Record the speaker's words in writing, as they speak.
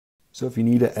So if you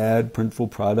need to add Printful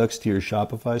products to your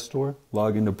Shopify store,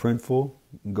 log into Printful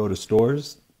and go to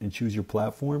Stores and choose your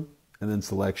platform and then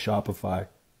select Shopify.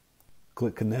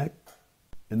 Click Connect,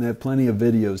 and they have plenty of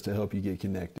videos to help you get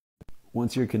connected.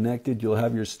 Once you're connected, you'll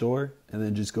have your store, and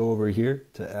then just go over here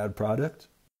to add product.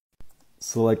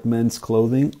 Select men's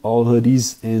clothing, all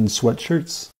hoodies and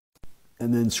sweatshirts,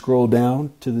 and then scroll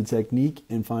down to the technique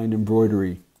and find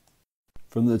embroidery.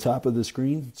 From the top of the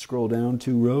screen, scroll down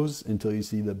 2 rows until you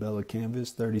see the Bella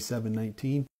Canvas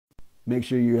 3719. Make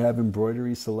sure you have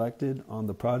embroidery selected on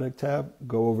the product tab.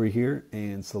 Go over here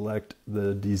and select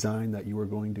the design that you are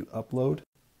going to upload.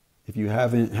 If you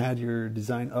haven't had your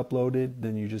design uploaded,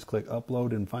 then you just click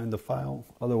upload and find the file.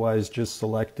 Otherwise, just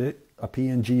select it. A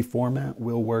PNG format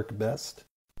will work best.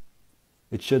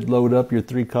 It should load up your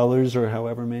 3 colors or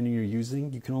however many you're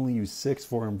using. You can only use 6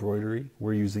 for embroidery.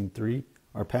 We're using 3.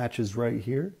 Our patch is right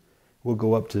here. We'll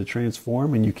go up to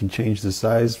transform, and you can change the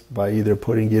size by either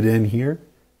putting it in here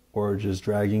or just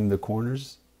dragging the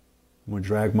corners. I'm going to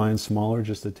drag mine smaller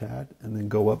just a tad, and then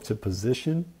go up to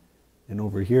position. And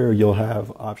over here you'll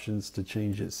have options to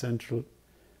change it center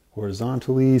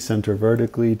horizontally, center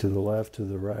vertically, to the left, to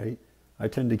the right. I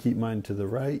tend to keep mine to the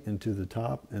right and to the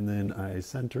top, and then I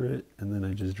center it, and then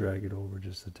I just drag it over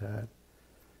just a tad.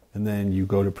 And then you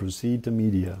go to proceed to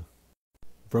media.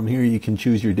 From here you can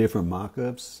choose your different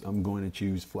mockups. I'm going to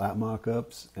choose flat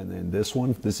mockups, and then this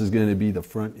one, this is going to be the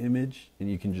front image,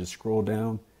 and you can just scroll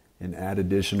down and add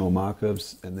additional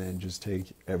mockups, and then just take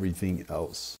everything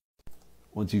else.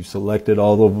 Once you've selected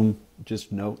all of them,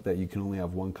 just note that you can only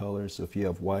have one color. So if you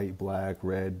have white, black,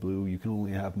 red, blue, you can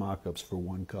only have mockups for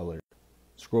one color.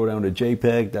 Scroll down to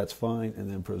JPEG, that's fine,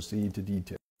 and then proceed to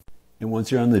detail. And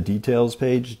once you're on the details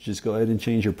page, just go ahead and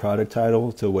change your product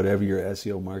title to whatever your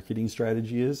SEO marketing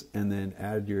strategy is, and then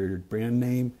add your brand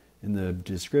name in the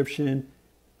description.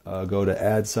 Go to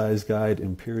add size guide,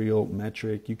 imperial,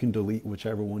 metric. You can delete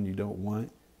whichever one you don't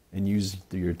want and use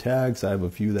your tags. I have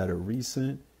a few that are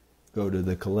recent. Go to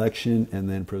the collection and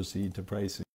then proceed to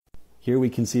pricing. Here we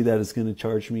can see that it's going to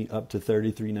charge me up to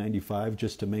 $33.95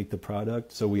 just to make the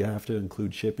product. So we have to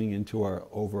include shipping into our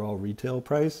overall retail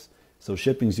price. So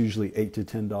shipping is usually $8 to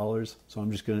 $10. So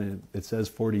I'm just going to, it says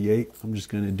 48. I'm just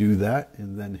going to do that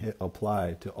and then hit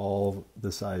apply to all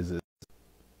the sizes.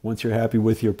 Once you're happy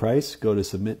with your price, go to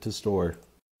submit to store.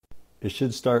 It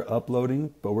should start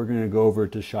uploading, but we're going to go over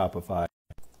to Shopify.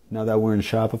 Now that we're in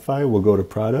Shopify, we'll go to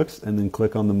products and then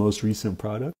click on the most recent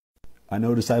product. I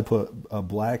noticed I put a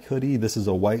black hoodie. This is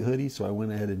a white hoodie, so I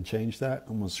went ahead and changed that.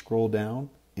 I'm going to scroll down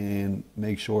and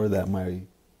make sure that my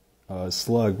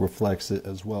slug reflects it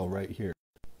as well right here.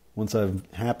 Once I'm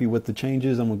happy with the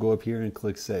changes, I'm going to go up here and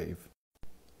click Save.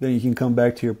 Then you can come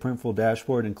back to your Printful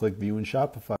dashboard and click View in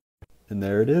Shopify. And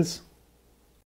there it is.